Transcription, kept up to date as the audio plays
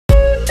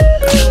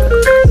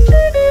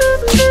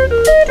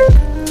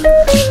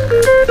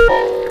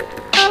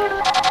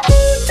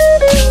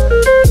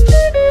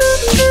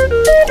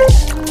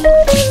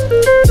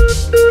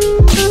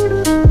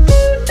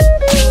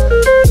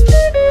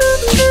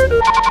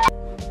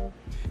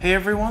Hey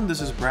everyone,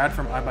 this is Brad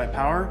from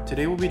iBUYPOWER.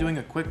 Today we'll be doing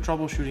a quick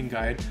troubleshooting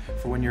guide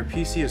for when your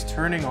PC is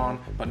turning on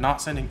but not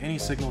sending any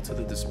signal to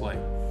the display.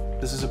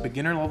 This is a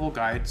beginner level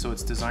guide, so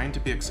it's designed to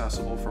be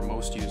accessible for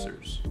most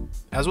users.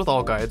 As with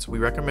all guides, we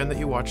recommend that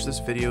you watch this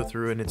video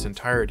through in its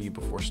entirety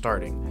before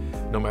starting.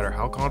 No matter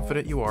how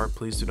confident you are,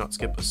 please do not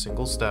skip a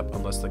single step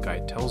unless the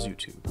guide tells you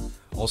to.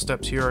 All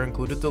steps here are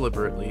included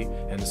deliberately,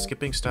 and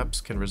skipping steps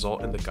can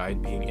result in the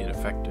guide being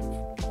ineffective.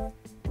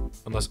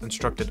 Unless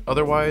instructed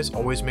otherwise,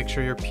 always make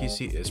sure your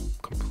PC is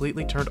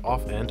completely turned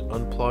off and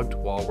unplugged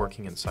while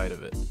working inside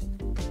of it.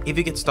 If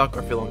you get stuck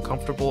or feel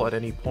uncomfortable at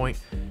any point,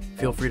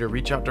 feel free to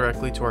reach out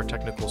directly to our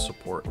technical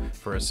support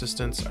for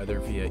assistance either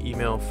via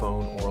email,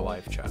 phone, or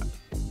live chat.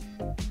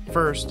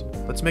 First,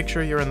 let's make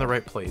sure you're in the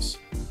right place.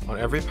 On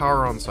every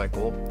power on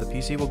cycle, the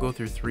PC will go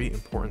through three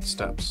important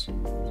steps.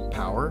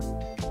 Power.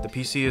 The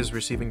PC is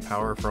receiving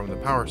power from the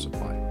power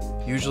supply.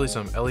 Usually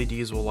some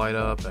LEDs will light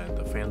up and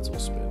the fans will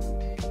spin.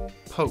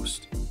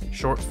 Post,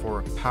 short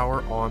for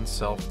Power On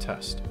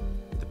Self-Test.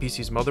 The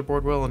PC's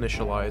motherboard will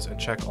initialize and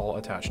check all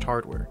attached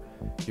hardware.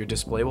 Your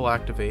display will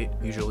activate,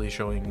 usually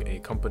showing a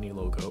company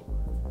logo.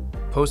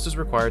 Post is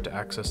required to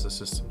access the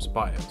system's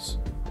BIOS.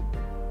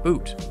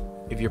 Boot.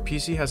 If your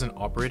PC has an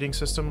operating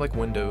system like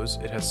Windows,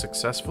 it has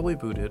successfully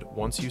booted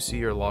once you see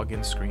your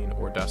login screen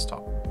or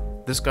desktop.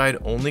 This guide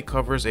only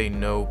covers a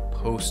no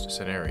post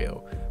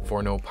scenario.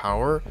 For no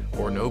power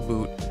or no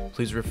boot,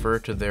 please refer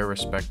to their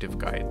respective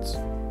guides.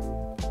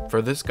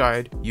 For this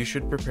guide, you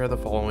should prepare the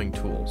following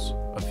tools: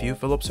 a few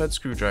Phillips head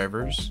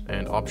screwdrivers,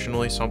 and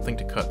optionally something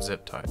to cut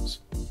zip ties.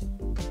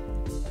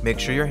 Make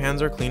sure your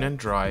hands are clean and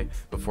dry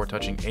before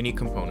touching any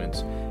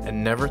components,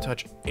 and never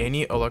touch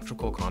any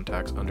electrical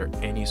contacts under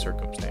any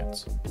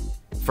circumstance.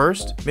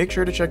 First, make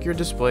sure to check your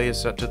display is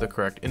set to the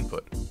correct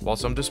input. While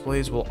some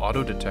displays will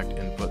auto-detect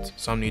inputs,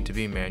 some need to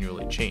be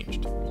manually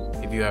changed.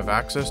 If you have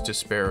access to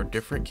spare or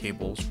different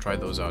cables, try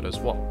those out as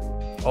well.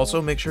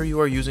 Also, make sure you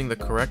are using the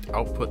correct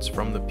outputs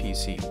from the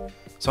PC.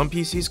 Some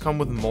PCs come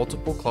with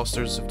multiple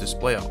clusters of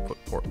display output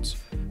ports.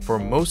 For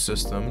most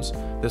systems,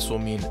 this will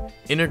mean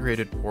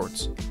integrated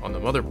ports on the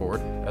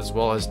motherboard, as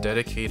well as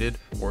dedicated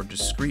or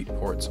discrete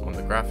ports on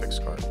the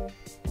graphics card.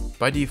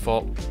 By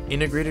default,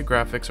 integrated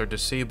graphics are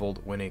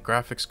disabled when a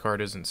graphics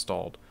card is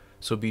installed,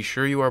 so be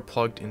sure you are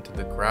plugged into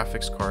the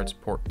graphics card's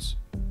ports.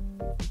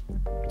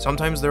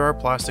 Sometimes there are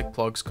plastic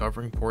plugs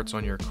covering ports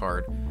on your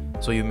card,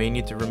 so you may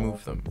need to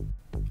remove them.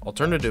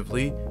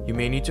 Alternatively, you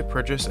may need to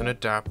purchase an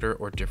adapter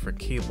or different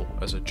cable.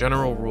 As a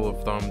general rule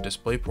of thumb,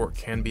 DisplayPort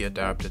can be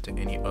adapted to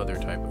any other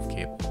type of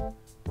cable.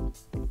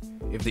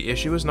 If the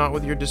issue is not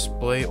with your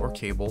display or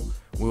cable,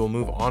 we will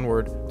move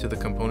onward to the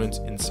components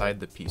inside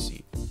the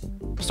PC.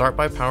 Start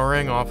by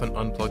powering off and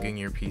unplugging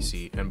your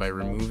PC, and by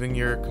removing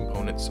your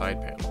component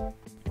side panel.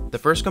 The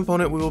first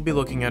component we will be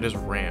looking at is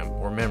RAM,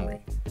 or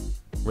memory.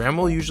 RAM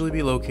will usually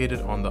be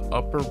located on the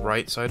upper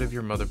right side of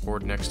your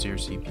motherboard next to your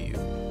CPU.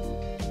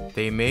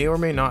 They may or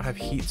may not have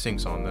heat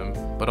sinks on them,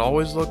 but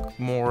always look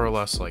more or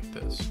less like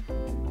this.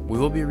 We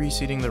will be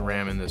reseating the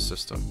RAM in this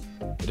system.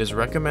 It is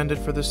recommended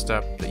for this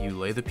step that you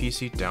lay the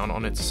PC down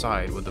on its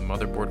side with the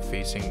motherboard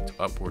facing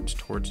upwards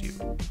towards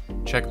you.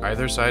 Check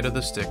either side of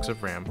the sticks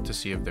of RAM to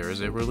see if there is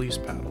a release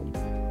paddle.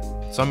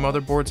 Some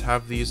motherboards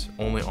have these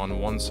only on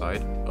one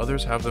side,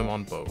 others have them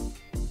on both.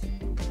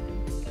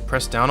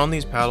 Press down on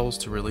these paddles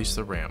to release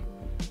the RAM.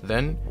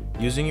 Then,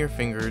 using your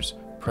fingers,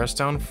 press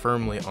down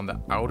firmly on the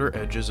outer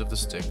edges of the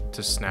stick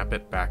to snap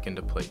it back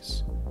into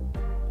place.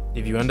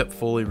 If you end up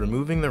fully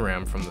removing the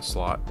RAM from the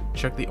slot,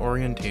 check the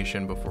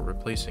orientation before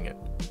replacing it.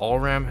 All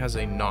RAM has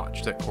a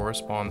notch that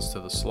corresponds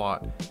to the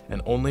slot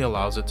and only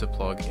allows it to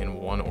plug in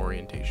one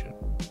orientation.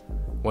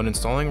 When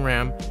installing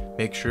RAM,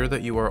 make sure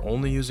that you are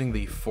only using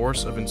the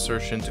force of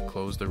insertion to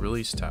close the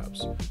release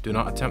tabs. Do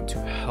not attempt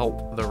to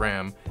help the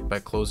RAM by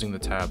closing the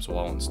tabs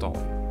while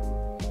installing.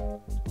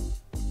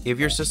 If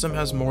your system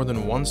has more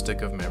than one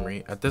stick of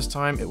memory, at this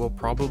time it will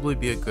probably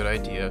be a good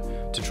idea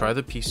to try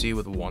the PC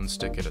with one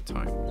stick at a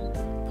time.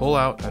 Pull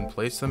out and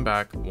place them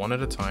back one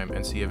at a time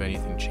and see if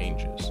anything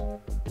changes.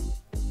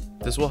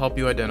 This will help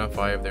you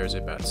identify if there is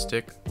a bad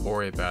stick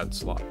or a bad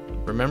slot.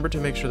 Remember to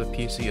make sure the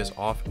PC is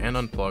off and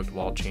unplugged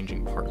while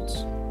changing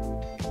parts.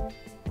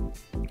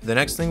 The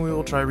next thing we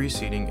will try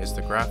reseating is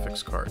the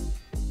graphics card.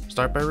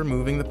 Start by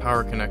removing the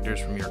power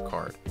connectors from your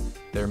card.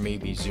 There may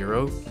be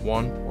 0,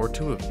 1, or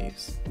 2 of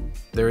these.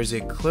 There is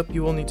a clip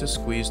you will need to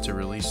squeeze to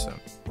release them.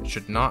 It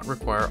should not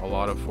require a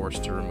lot of force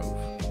to remove.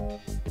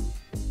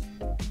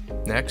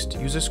 Next,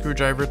 use a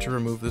screwdriver to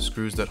remove the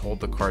screws that hold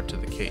the card to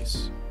the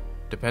case.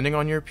 Depending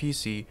on your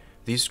PC,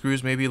 these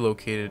screws may be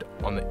located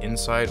on the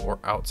inside or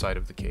outside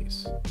of the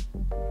case.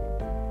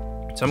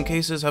 Some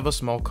cases have a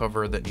small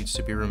cover that needs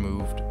to be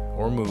removed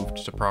or moved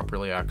to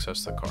properly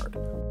access the card.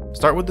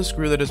 Start with the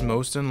screw that is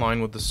most in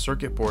line with the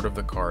circuit board of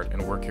the card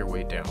and work your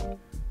way down.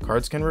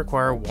 Cards can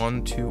require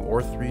 1, 2,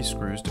 or 3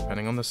 screws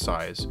depending on the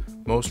size.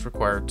 Most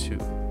require 2.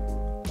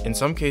 In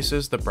some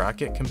cases, the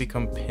bracket can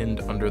become pinned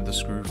under the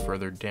screw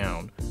further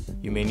down.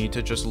 You may need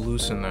to just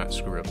loosen that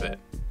screw a bit.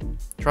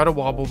 Try to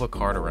wobble the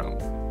card around.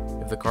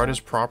 If the card is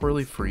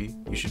properly free,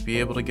 you should be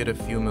able to get a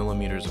few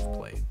millimeters of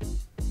play.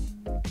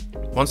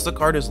 Once the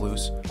card is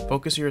loose,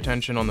 focus your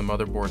attention on the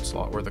motherboard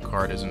slot where the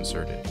card is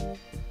inserted.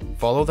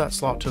 Follow that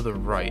slot to the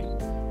right,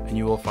 and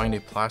you will find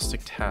a plastic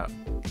tab.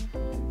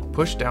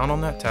 Push down on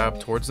that tab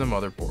towards the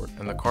motherboard,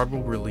 and the card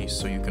will release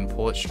so you can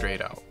pull it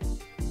straight out.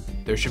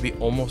 There should be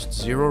almost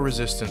zero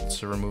resistance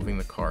to removing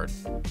the card.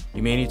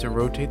 You may need to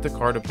rotate the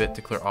card a bit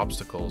to clear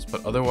obstacles,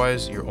 but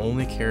otherwise you're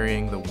only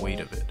carrying the weight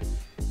of it.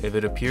 If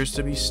it appears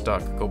to be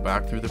stuck, go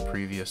back through the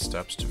previous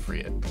steps to free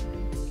it.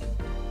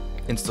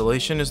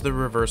 Installation is the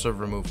reverse of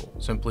removal.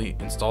 Simply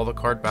install the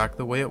card back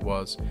the way it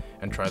was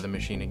and try the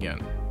machine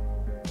again.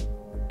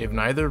 If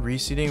neither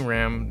reseating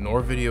RAM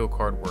nor video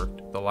card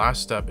worked, the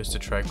last step is to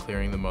try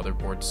clearing the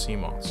motherboard's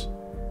CMOS.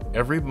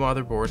 Every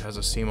motherboard has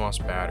a CMOS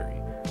battery.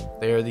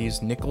 They are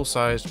these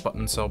nickel-sized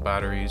button cell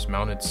batteries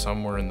mounted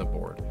somewhere in the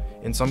board.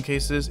 In some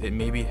cases, it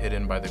may be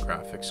hidden by the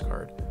graphics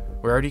card.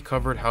 We already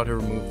covered how to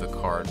remove the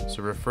card,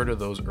 so refer to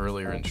those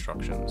earlier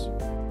instructions.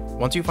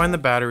 Once you find the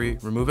battery,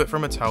 remove it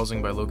from its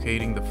housing by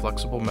locating the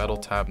flexible metal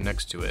tab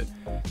next to it,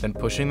 then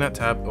pushing that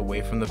tab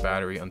away from the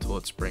battery until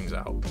it springs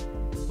out.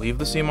 Leave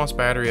the CMOS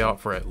battery out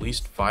for at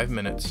least 5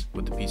 minutes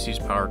with the PC's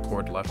power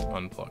cord left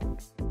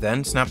unplugged.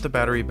 Then snap the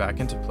battery back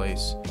into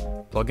place,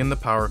 plug in the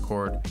power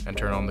cord, and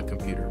turn on the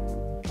computer.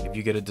 If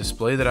you get a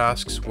display that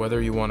asks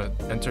whether you want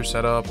to enter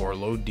setup or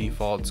load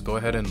defaults, go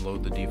ahead and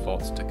load the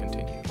defaults to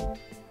continue.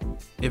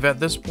 If at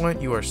this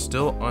point you are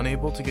still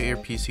unable to get your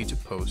PC to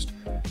post,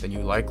 then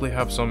you likely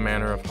have some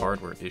manner of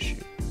hardware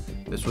issue.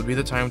 This would be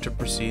the time to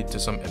proceed to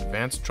some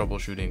advanced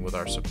troubleshooting with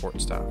our support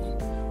staff.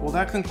 Well,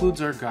 that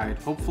concludes our guide.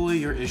 Hopefully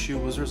your issue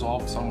was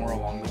resolved somewhere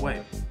along the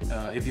way.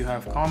 If you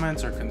have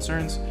comments or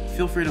concerns,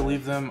 feel free to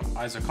leave them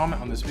as a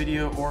comment on this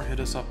video or hit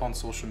us up on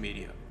social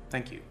media.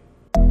 Thank you.